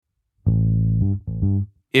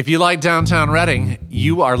If you like downtown Reading,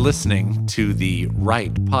 you are listening to the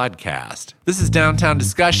right podcast. This is Downtown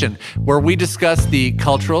Discussion, where we discuss the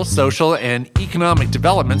cultural, social, and economic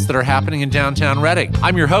developments that are happening in downtown Reading.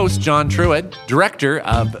 I'm your host, John Truitt, director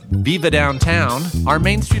of Viva Downtown, our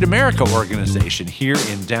Main Street America organization here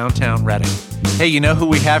in downtown Reading. Hey, you know who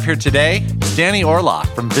we have here today? It's Danny Orloff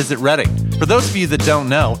from Visit Reading. For those of you that don't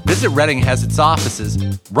know, Visit Reading has its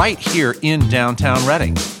offices right here in downtown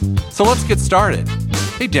Reading. So let's get started.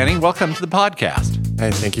 Hey, Danny, welcome to the podcast.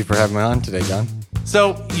 Hey, thank you for having me on today, John.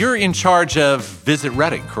 So you're in charge of Visit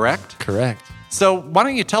Reading, correct? Correct. So why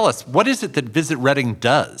don't you tell us, what is it that Visit Reading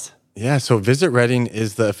does? Yeah, so Visit Reading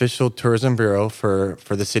is the official tourism bureau for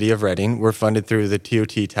the city of Reading. We're funded through the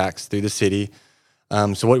TOT tax through the city.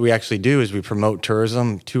 So what we actually do is we promote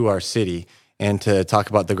tourism to our city and to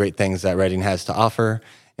talk about the great things that Reading has to offer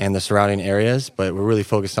and the surrounding areas, but we're really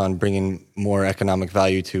focused on bringing more economic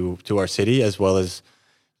value to our city as well as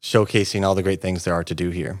showcasing all the great things there are to do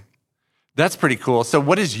here. That's pretty cool. So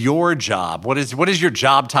what is your job? What is your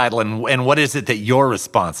job title and what is it that you're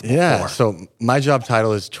responsible for? So my job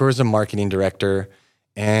title is Tourism Marketing Director,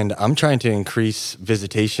 and I'm trying to increase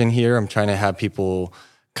visitation here. I'm trying to have people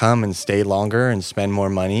come and stay longer and spend more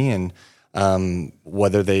money, and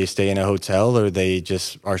whether they stay in a hotel or they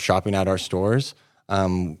just are shopping at our stores.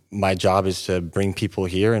 My job is to bring people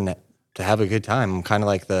here and to have a good time. I'm kind of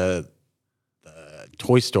like the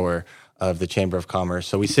toy store of the Chamber of Commerce.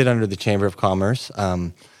 So we sit under the Chamber of Commerce,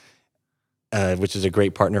 which is a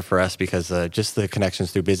great partner for us because just the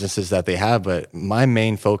connections through businesses that they have. But my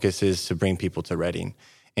main focus is to bring people to Reading.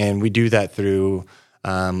 And we do that through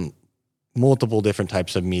multiple different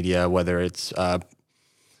types of media, whether it's a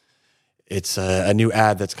new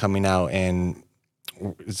ad that's coming out and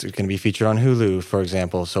it's going to be featured on Hulu, for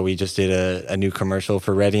example. So we just did a new commercial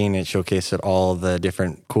for Reading. It showcased all the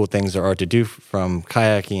different cool things there are to do, from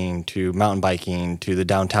kayaking to mountain biking to the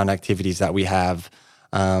downtown activities that we have.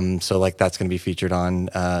 So like that's going to be featured on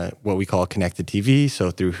what we call connected TV, so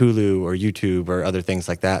through Hulu or YouTube or other things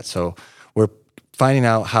like that. So we're finding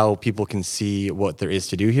out how people can see what there is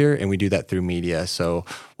to do here, and we do that through media. So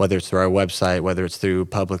whether it's through our website, whether it's through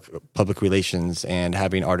public relations and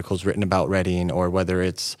having articles written about Reading, or whether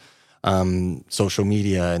it's social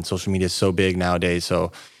media, and social media is so big nowadays.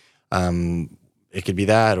 So it could be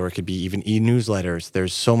that, or it could be even e-newsletters.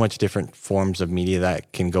 There's so much different forms of media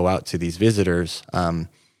that can go out to these visitors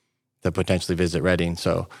that potentially visit Reading.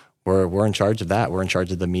 So we're in charge of that. We're in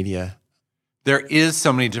charge of the media. There is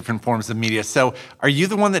so many different forms of media. So are you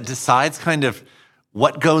the one that decides kind of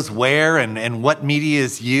what goes where and what media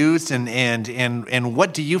is used and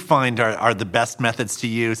what do you find are the best methods to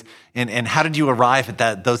use and how did you arrive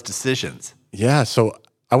at those decisions? Yeah, so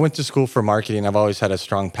I went to school for marketing. I've always had a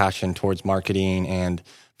strong passion towards marketing and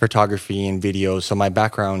photography and video. So my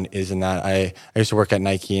background is in that. I used to work at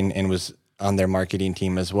Nike and was on their marketing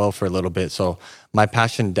team as well for a little bit. So my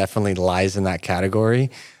passion definitely lies in that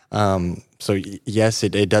category. So yes,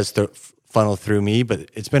 it does funnel through me, but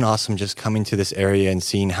it's been awesome just coming to this area and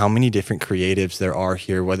seeing how many different creatives there are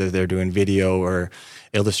here, whether they're doing video or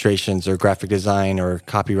illustrations or graphic design or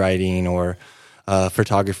copywriting or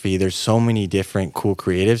photography. There's so many different cool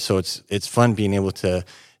creatives. So it's fun being able to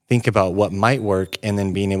think about what might work and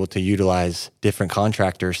then being able to utilize different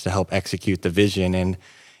contractors to help execute the vision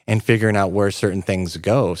and figuring out where certain things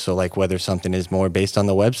go. So like whether something is more based on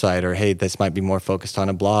the website or, hey, this might be more focused on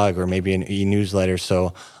a blog or maybe an e-newsletter.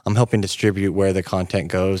 So I'm helping distribute where the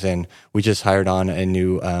content goes. And we just hired on a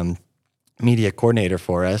new media coordinator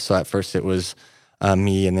for us. So at first it was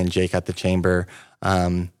me and then Jake at the Chamber.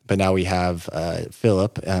 But now we have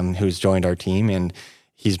Philip, who's joined our team, and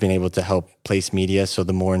he's been able to help place media. So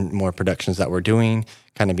the more and more productions that we're doing,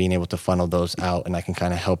 kind of being able to funnel those out, and I can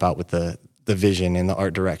kind of help out with the vision and the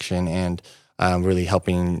art direction and really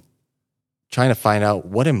trying to find out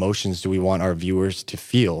what emotions do we want our viewers to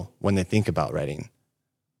feel when they think about Reading.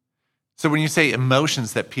 So when you say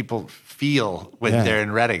emotions that people feel when they're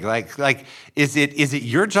in Reading, like is it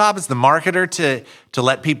your job as the marketer to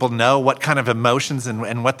let people know what kind of emotions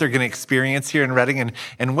and what they're going to experience here in Reading,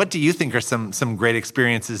 and what do you think are some great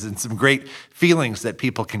experiences and some great feelings that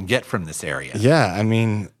people can get from this area? Yeah, I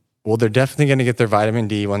mean, well, they're definitely going to get their vitamin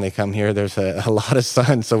D when they come here. There's a lot of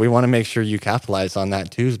sun, so we want to make sure you capitalize on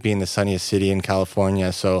that too, as being the sunniest city in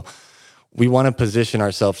California. So we want to position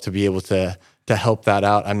ourselves to be able to help that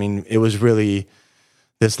out. I mean, it was really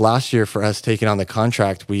this last year for us taking on the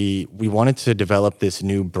contract. We wanted to develop this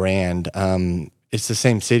new brand. It's the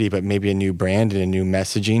same city, but maybe a new brand and a new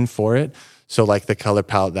messaging for it. So like the color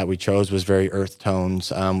palette that we chose was very earth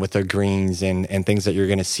tones with our greens and things that you're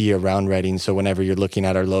going to see around Reading. So whenever you're looking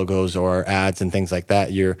at our logos or our ads and things like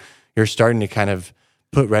that, you're starting to kind of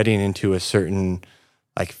put Reading into a certain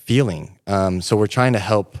like feeling. So we're trying to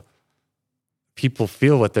help people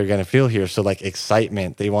feel what they're going to feel here. So like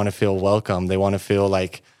excitement, they want to feel welcome. They want to feel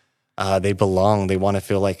like they belong. They want to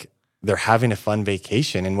feel like they're having a fun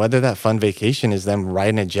vacation. And whether that fun vacation is them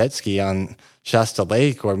riding a jet ski on Shasta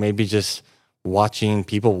Lake, or maybe just watching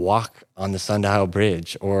people walk on the Sundial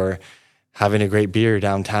Bridge, or having a great beer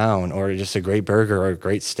downtown, or just a great burger or a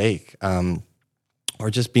great steak,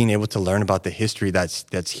 or just being able to learn about the history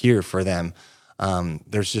that's here for them.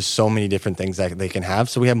 There's just so many different things that they can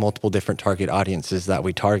have. So we have multiple different target audiences that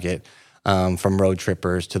we target, from road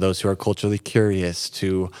trippers to those who are culturally curious,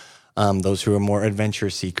 to those who are more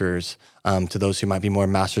adventure seekers, to those who might be more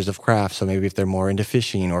masters of craft. So maybe if they're more into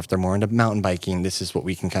fishing or if they're more into mountain biking, this is what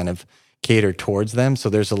we can kind of cater towards them.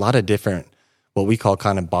 So there's a lot of different, what we call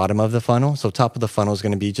kind of bottom of the funnel. So top of the funnel is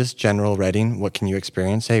going to be just general Reading. What can you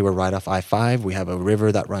experience? Hey, we're right off I-5. We have a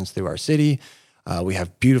river that runs through our city. We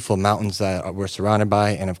have beautiful mountains that we're surrounded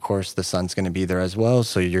by. And of course, the sun's going to be there as well.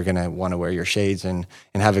 So you're going to want to wear your shades and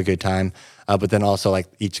have a good time. But then also like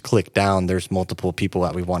each click down, there's multiple people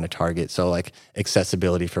that we want to target. So like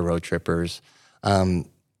accessibility for road trippers.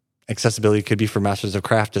 Accessibility could be for masters of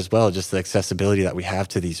craft as well. Just the accessibility that we have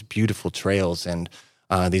to these beautiful trails and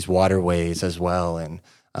these waterways as well. And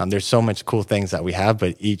there's so much cool things that we have,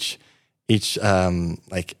 but each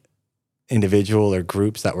like individual or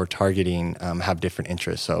groups that we're targeting have different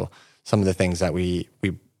interests. So some of the things that we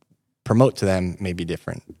promote to them may be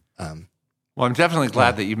different. Well, I'm definitely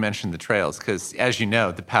glad that you mentioned the trails, because as you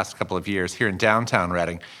know, the past couple of years here in downtown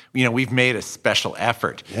Reading, we've made a special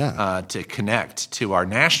effort to connect to our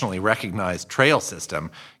nationally recognized trail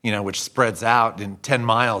system, which spreads out in 10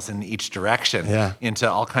 miles in each direction into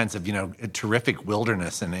all kinds of, terrific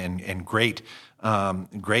wilderness and great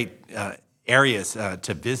areas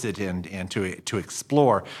to visit and to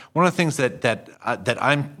explore. One of the things that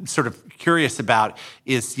I'm sort of curious about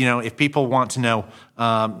is, if people want to know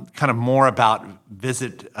kind of more about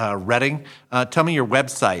Visit Reading, tell me your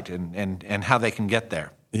website and how they can get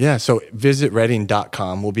there. Yeah, so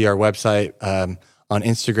visitreading.com will be our website. On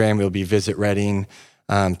Instagram, it'll be Visit Reading.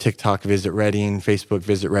 TikTok, Visit Reading. Facebook,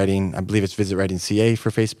 Visit Reading. I believe it's Visit Reading CA for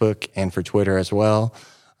Facebook and for Twitter as well.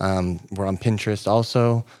 We're on Pinterest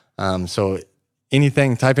also. So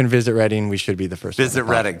anything, type in Visit Reading, we should be the first Visit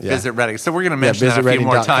Reading, Visit Reading. So we're going to mention that a few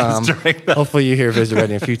more times during the... Hopefully you hear Visit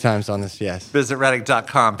Reading a few times on this, yes.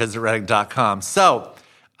 VisitReading.com, VisitReading.com. So,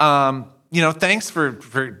 thanks for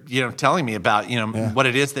telling me about, what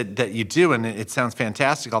it is that you do. And it sounds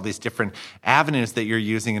fantastic, all these different avenues that you're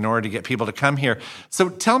using in order to get people to come here. So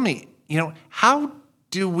tell me, how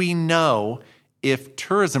do we know if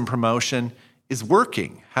tourism promotion is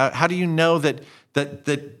working? How do you know that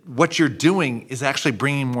what you're doing is actually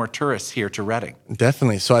bringing more tourists here to Reading?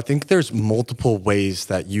 Definitely. So I think there's multiple ways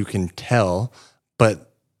that you can tell,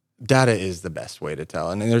 but data is the best way to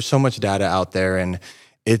tell. And there's so much data out there, and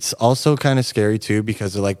it's also kind of scary too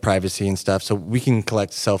because of like privacy and stuff. So we can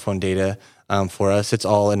collect cell phone data for us. It's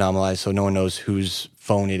all anonymized, so no one knows whose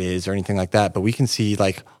phone it is or anything like that. But we can see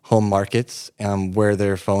like home markets where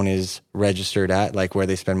their phone is registered at, like where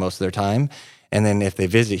they spend most of their time. And then if they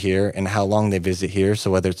visit here and how long they visit here. So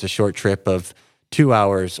whether it's a short trip of 2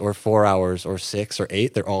 hours or 4 hours or 6 or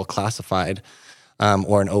 8, they're all classified,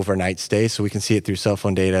 or an overnight stay. So we can see it through cell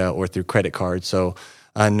phone data or through credit cards. So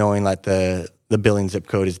knowing that the billing zip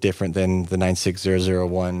code is different than the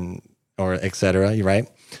 96001 or et cetera, right?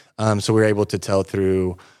 So we're able to tell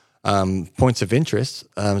through points of interest.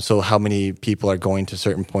 So how many people are going to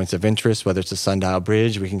certain points of interest, whether it's a Sundial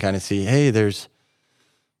Bridge, we can kind of see, hey, there's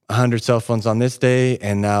 100 cell phones on this day,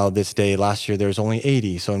 and now this day last year there's only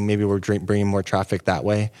 80. So maybe we're bringing more traffic that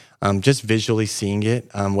way. Just visually seeing it,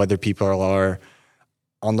 whether people are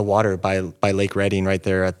on the water by Lake Reading right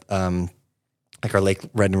there at like our Lake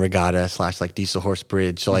Reading Regatta / like Diesel Horse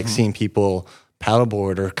Bridge. So like seeing people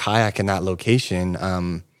paddleboard or kayak in that location,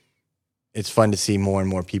 it's fun to see more and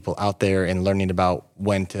more people out there and learning about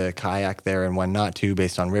when to kayak there and when not to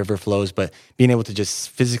based on river flows. But being able to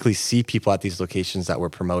just physically see people at these locations that we're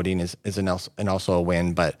promoting is also a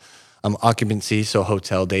win. But occupancy, so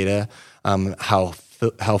hotel data, how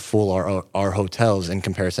full are our hotels in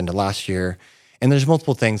comparison to last year. And there's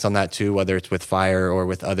multiple things on that too, whether it's with fire or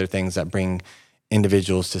with other things that bring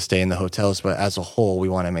individuals to stay in the hotels. But as a whole, we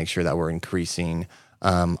want to make sure that we're increasing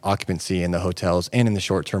occupancy in the hotels and in the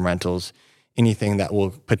short-term rentals, anything that will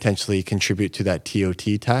potentially contribute to that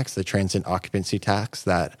TOT tax, the transient occupancy tax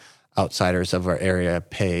that outsiders of our area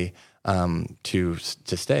pay. to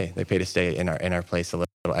stay. They pay to stay in our place, a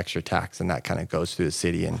little extra tax, and that kind of goes through the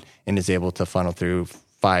city and is able to funnel through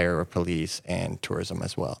fire or police and tourism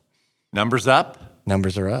as well. Numbers up?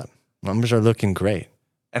 Numbers are up. Numbers are looking great.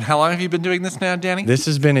 And how long have you been doing this now, Danny? This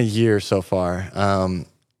has been a year so far.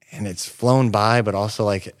 And it's flown by, but also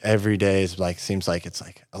like every day is like, seems like it's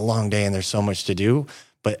like a long day and there's so much to do.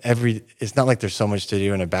 But it's not like there's so much to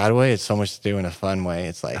do in a bad way. It's so much to do in a fun way.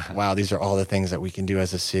 It's like, wow, these are all the things that we can do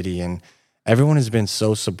as a city. And everyone has been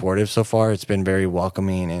so supportive so far. It's been very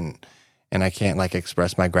welcoming. And I can't like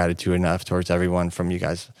express my gratitude enough towards everyone, from you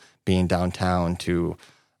guys being downtown to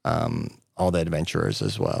all the adventurers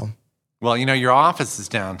as well. Well, your office is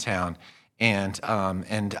downtown. And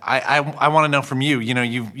I want to know from you,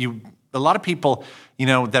 you a lot of people,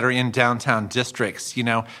 that are in downtown districts,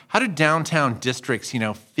 how do downtown districts,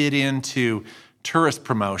 fit into tourist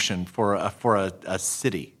promotion for a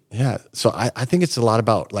city? Yeah. So I think it's a lot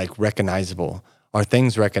about like recognizable. Are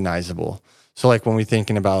things recognizable? So like when we're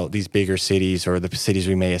thinking about these bigger cities or the cities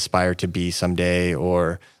we may aspire to be someday,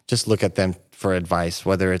 or just look at them for advice,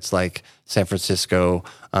 whether it's like San Francisco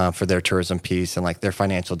for their tourism piece and like their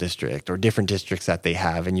financial district or different districts that they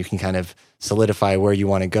have. And you can kind of solidify where you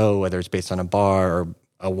want to go, whether it's based on a bar or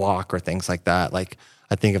a walk or things like that. Like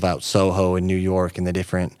I think about Soho in New York and the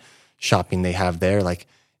different shopping they have there. Like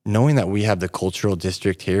knowing that we have the cultural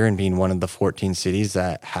district here and being one of the 14 cities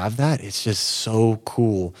that have that, it's just so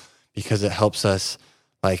cool because it helps us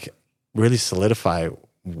like really solidify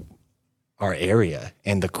our area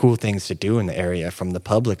and the cool things to do in the area, from the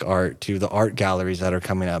public art to the art galleries that are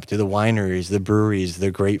coming up, to the wineries, the breweries, the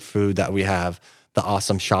great food that we have, the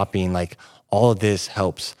awesome shopping. Like all of this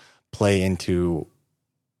helps play into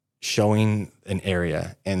showing an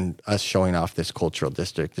area, and us showing off this cultural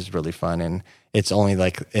district is really fun. And it's only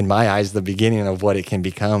like, in my eyes, the beginning of what it can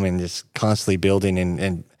become, and just constantly building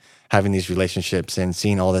and having these relationships and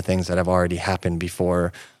seeing all the things that have already happened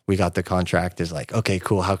before we got the contract is like, okay,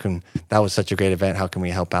 cool. That was such a great event. How can we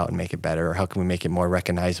help out and make it better? Or how can we make it more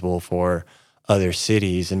recognizable for other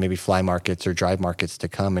cities and maybe fly markets or drive markets to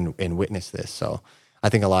come and witness this? So I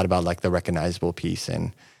think a lot about like the recognizable piece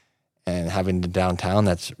and having the downtown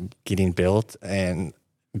that's getting built and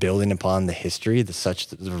building upon the history,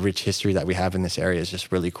 the rich history that we have in this area is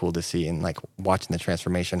just really cool to see. And like watching the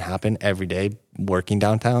transformation happen every day working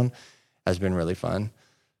downtown has been really fun.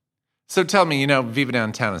 So tell me, Viva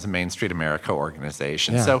Downtown is a Main Street America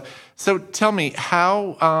organization. Yeah. So tell me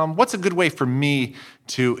what's a good way for me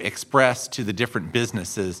to express to the different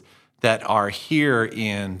businesses that are here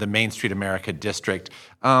in the Main Street America district,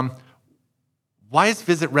 why is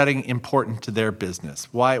Visit Redding important to their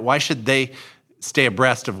business? Why should they stay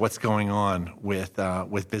abreast of what's going on with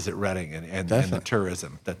Visit Redding and the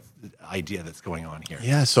tourism, that idea that's going on here?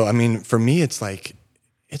 Yeah. So, I mean, for me, it's like,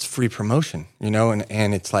 it's free promotion,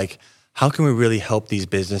 and it's like, how can we really help these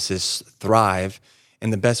businesses thrive?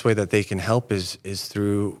 And the best way that they can help is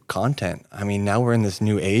through content. I mean, now we're in this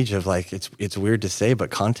new age of like, it's weird to say, but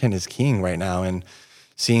content is king right now. And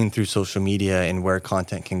seeing through social media and where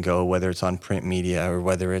content can go, whether it's on print media or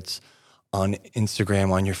whether it's on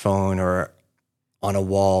Instagram on your phone or on a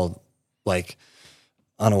wall, like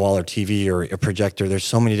on a wall or TV or a projector. There's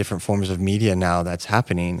so many different forms of media now that's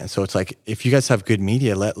happening. And so it's like, if you guys have good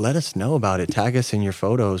media, let us know about it. Tag us in your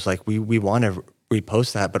photos. Like we want to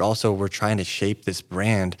repost that, but also we're trying to shape this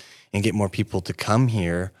brand and get more people to come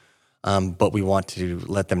here. But we want to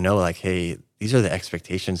let them know like, hey, these are the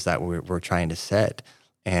expectations that we're trying to set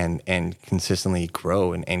and consistently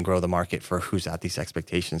grow and grow the market for who's at these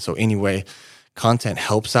expectations. So anyway, content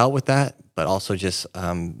helps out with that, but also just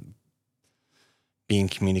being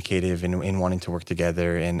communicative and wanting to work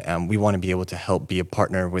together. And we want to be able to help be a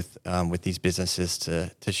partner with these businesses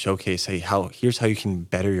to showcase, hey, here's how you can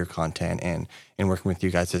better your content. And working with you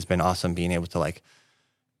guys has been awesome, being able to like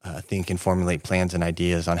think and formulate plans and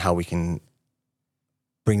ideas on how we can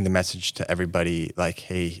bring the message to everybody like,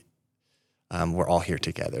 hey, we're all here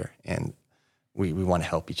together and we want to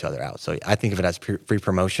help each other out. So I think of it as free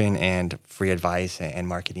promotion and free advice and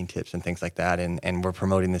marketing tips and things like that. And we're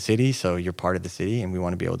promoting the city, so you're part of the city, and we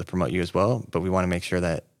want to be able to promote you as well. But we want to make sure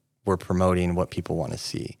that we're promoting what people want to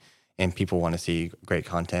see. And people want to see great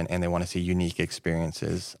content, and they want to see unique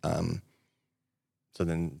experiences. So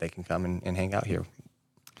then they can come and hang out here.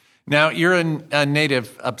 Now, you're a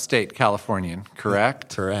native upstate Californian,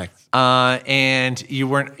 correct? Correct. And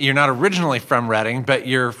you're not originally from Redding, but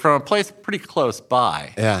you're from a place pretty close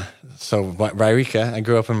by. Yeah. So Wairika, I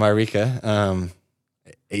grew up in Wairika,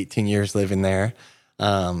 18 years living there.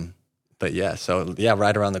 But yeah, so yeah,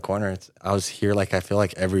 right around the corner. I was here I feel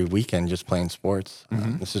like every weekend just playing sports.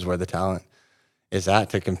 Mm-hmm. This is where the talent is at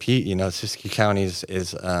to compete. Siskiyou County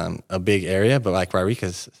is a big area, but like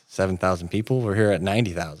Wairika's 7,000 people. We're here at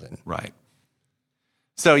 90,000. Right.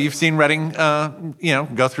 So you've seen Reading,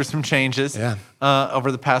 go through some changes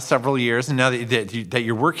over the past several years, and now that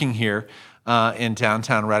you're working here in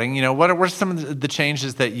downtown Reading, what are some of the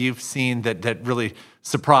changes that you've seen that really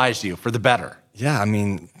surprised you for the better? Yeah, I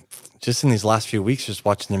mean, just in these last few weeks, just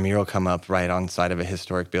watching the mural come up right on the side of a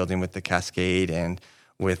historic building with the cascade and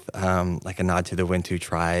with like a nod to the Wintu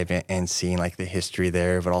tribe and seeing like the history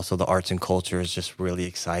there, but also the arts and culture is just really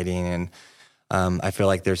exciting. And I feel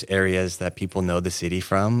like there's areas that people know the city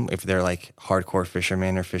from. If they're like hardcore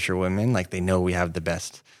fishermen or fisherwomen, like they know we have the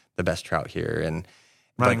best trout here. And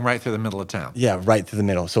running right through the middle of town. Yeah, right through the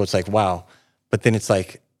middle. So it's like, wow. But then it's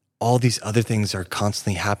like all these other things are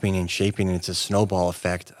constantly happening and shaping, and it's a snowball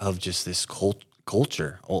effect of just this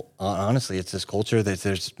culture. Honestly, it's this culture that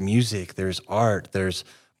there's music, there's art, there's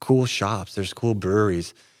cool shops, there's cool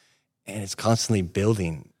breweries, and it's constantly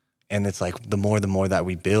building. And it's like the more that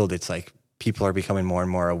we build, it's like people are becoming more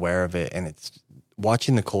and more aware of it, and it's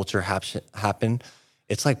watching the culture happen.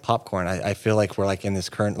 It's like popcorn. I feel like we're like in this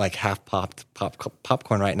current like half popped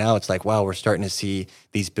popcorn right now. It's like, wow, we're starting to see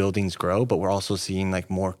these buildings grow, but we're also seeing like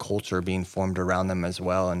more culture being formed around them as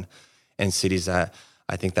well, and cities that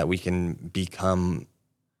I think that we can become,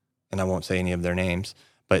 and I won't say any of their names,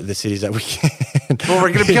 but the cities that we can. Well,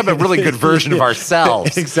 we're going to become a really good version of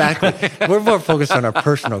ourselves. Exactly. We're more focused on our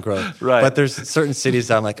personal growth. Right. But there's certain cities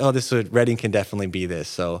that I'm like, oh, Reading can definitely be this.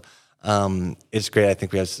 So it's great. I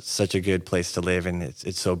think we have such a good place to live, and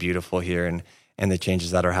it's so beautiful here, and the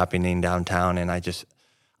changes that are happening downtown. And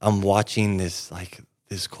I'm watching this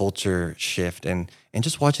culture shift and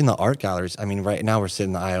just watching the art galleries. I mean, right now we're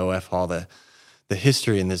sitting in the IOF hall. The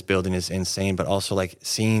history in this building is insane, but also like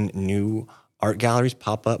seeing new art galleries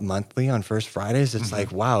pop up monthly on First Fridays. It's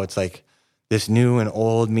like, wow, it's like this new and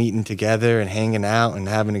old meeting together and hanging out and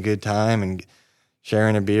having a good time and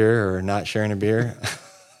sharing a beer or not sharing a beer,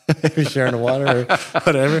 maybe sharing a water or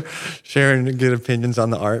whatever, sharing good opinions on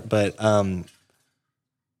the art. But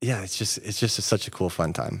yeah, it's just such a cool,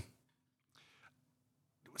 fun time.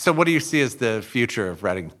 So what do you see as the future of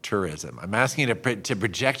Reading tourism? I'm asking you to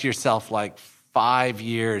project yourself like 5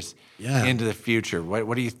 years into the future.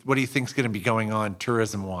 What do you think is going to be going on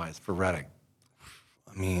tourism-wise for Reading?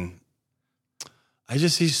 I mean, I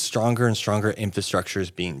just see stronger and stronger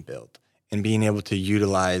infrastructures being built and being able to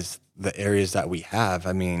utilize the areas that we have.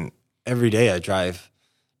 I mean, every day I drive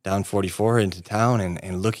down 44 into town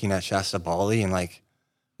and looking at Shasta Bali, and like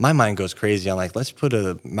my mind goes crazy. I'm like, let's put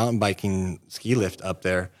a mountain biking ski lift up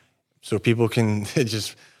there so people can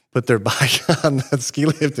just put their bike on the ski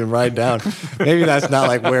lift and ride down. Maybe that's not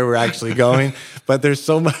like where we're actually going, but there's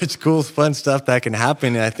so much cool, fun stuff that can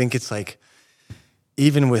happen. And I think it's like,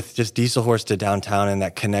 even with just Diesel Horse to downtown and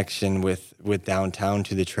that connection with downtown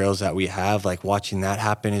to the trails that we have, like watching that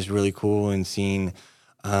happen is really cool. And seeing,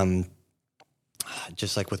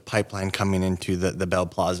 just like with Pipeline coming into the Bell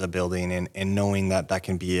Plaza building and knowing that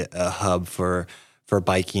can be a hub for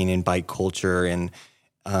biking and bike culture, and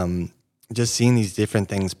just seeing these different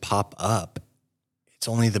things pop up. It's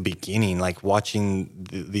only the beginning, like watching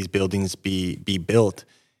these buildings be built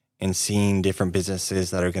and seeing different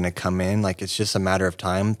businesses that are going to come in. Like it's just a matter of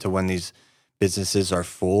time to when these businesses are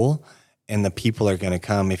full and the people are going to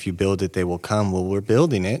come. If you build it, they will come. Well, we're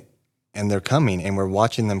building it and they're coming and we're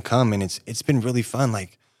watching them come. And it's been really fun.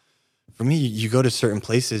 Like for me, you go to certain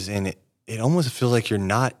places and it almost feels like you're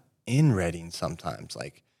not in Reading sometimes.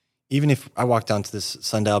 Like even if I walked down to this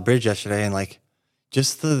Sundial Bridge yesterday and like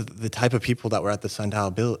just the type of people that were at the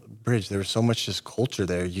Sundial Bridge, there was so much just culture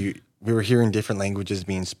there. We were hearing different languages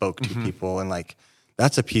being spoke to people, and like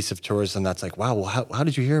that's a piece of tourism that's like, wow, well, how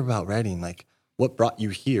did you hear about Reading? Like what brought you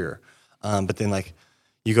here? But then like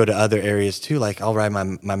you go to other areas too. Like I'll ride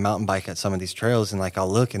my mountain bike at some of these trails and like I'll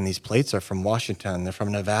look and these plates are from Washington, they're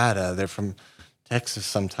from Nevada, they're from Texas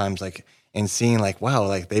sometimes, like, and seeing like, wow,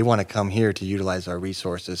 like they want to come here to utilize our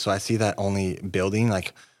resources. So I see that only building,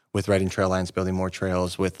 like with Reading Trail Lines, building more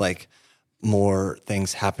trails, with like more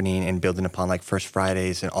things happening and building upon like First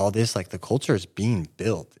Fridays and all this, like the culture is being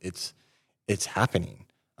built. It's happening.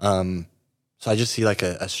 So I just see like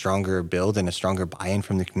a stronger build and a stronger buy-in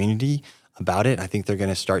from the community about it. I think they're going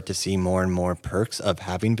to start to see more and more perks of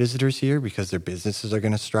having visitors here because their businesses are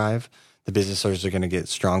going to strive. The business owners are going to get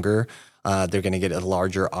stronger. They're going to get a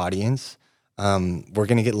larger audience. We're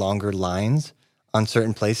going to get longer lines on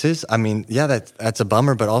certain places. I mean, yeah, that's a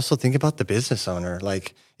bummer, but also think about the business owner.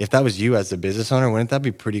 Like if that was you as the business owner, wouldn't that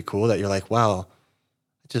be pretty cool that you're like, wow,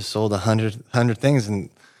 I just sold 100 things and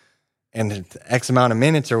and it's X amount of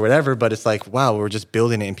minutes or whatever, but it's like, wow, we're just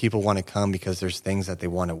building it and people want to come because there's things that they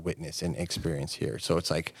want to witness and experience here. So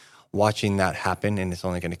it's like watching that happen, and it's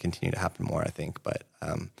only going to continue to happen more, I think. But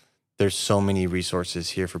there's so many resources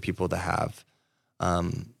here for people to have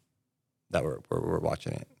that we're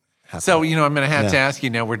watching it happen. So, I'm going to have to ask you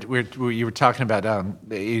now, you were talking about,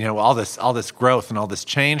 all this growth and all this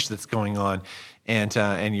change that's going on.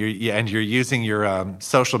 And you're using your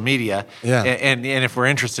social media. Yeah. And if we're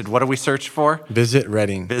interested, what do we search for? Visit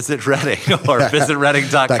Redding. Visit Redding or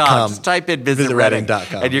visitredding.com. Just type in visit Redding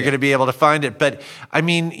and you're going to be able to find it. But I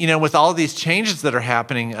mean, with all these changes that are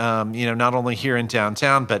happening, not only here in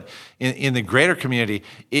downtown, but in the greater community,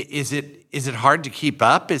 is it hard to keep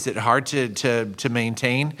up? Is it hard to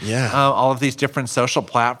maintain all of these different social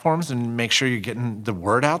platforms and make sure you're getting the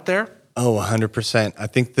word out there? Oh, 100%. I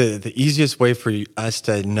think the easiest way for us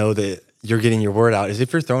to know that you're getting your word out is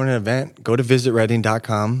if you're throwing an event, go to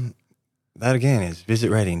visitredding.com. That again is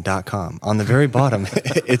visitredding.com. On the very bottom,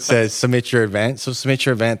 it says submit your event. So submit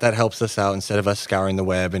your event. That helps us out instead of us scouring the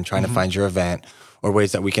web and trying to find your event or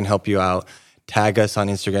ways that we can help you out. Tag us on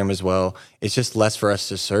Instagram as well. It's just less for us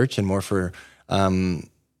to search and more for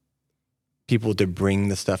people to bring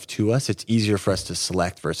the stuff to us. It's easier for us to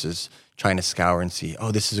select versus trying to scour and see,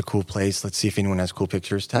 oh, this is a cool place. Let's see if anyone has cool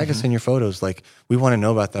pictures. Tag us in your photos. Like, we want to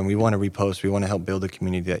know about them. We want to repost. We want to help build a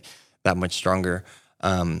community that much stronger.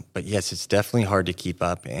 But yes, it's definitely hard to keep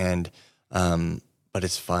up, and but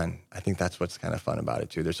it's fun. I think that's what's kind of fun about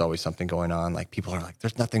it too. There's always something going on. Like, people are like,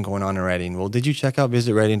 there's nothing going on in Redding. Well, did you check out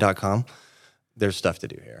visitredding.com? There's stuff to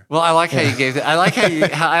do here. Well, I like how you gave it. I like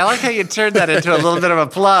how you turned that into a little bit of a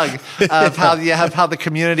plug of how the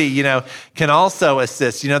community, can also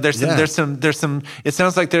assist. There's some. It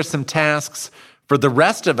sounds like there's some tasks for the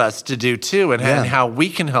rest of us to do too, and how we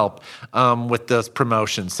can help with those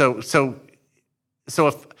promotions. So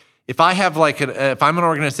if I have if I'm an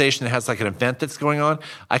organization that has like an event that's going on,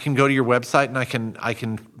 I can go to your website and I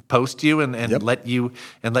can post you and let you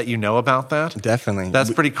know about that. Definitely.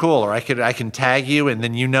 That's pretty cool. Or I can tag you, and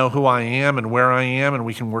then who I am and where I am, and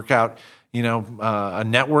we can work out a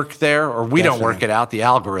network there. Or we don't work it out. The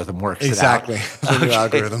algorithm works it out. Exactly. The new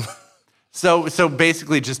algorithm. So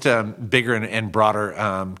basically just bigger and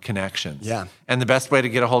broader connections. Yeah. And the best way to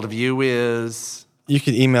get a hold of you is? You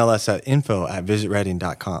can email us at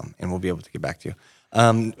info@visitredding.com, and we'll be able to get back to you.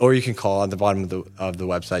 Or you can call at the bottom of the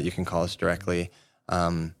website. You can call us directly.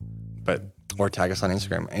 Or tag us on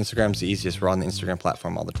Instagram. Instagram's the easiest. We're on the Instagram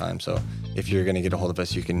platform all the time. So if you're going to get a hold of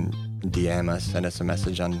us, you can DM us, send us a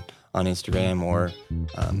message on Instagram, or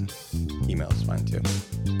email is fine too.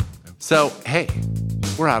 So, hey,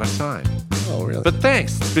 we're out of time. Oh, really? But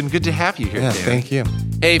thanks. It's been good to have you here, Yeah, Dan. thank you.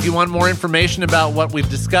 Hey, if you want more information about what we've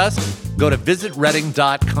discussed, go to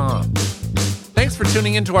visitredding.com. Thanks for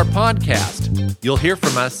tuning into our podcast. You'll hear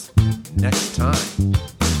from us next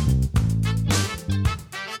time.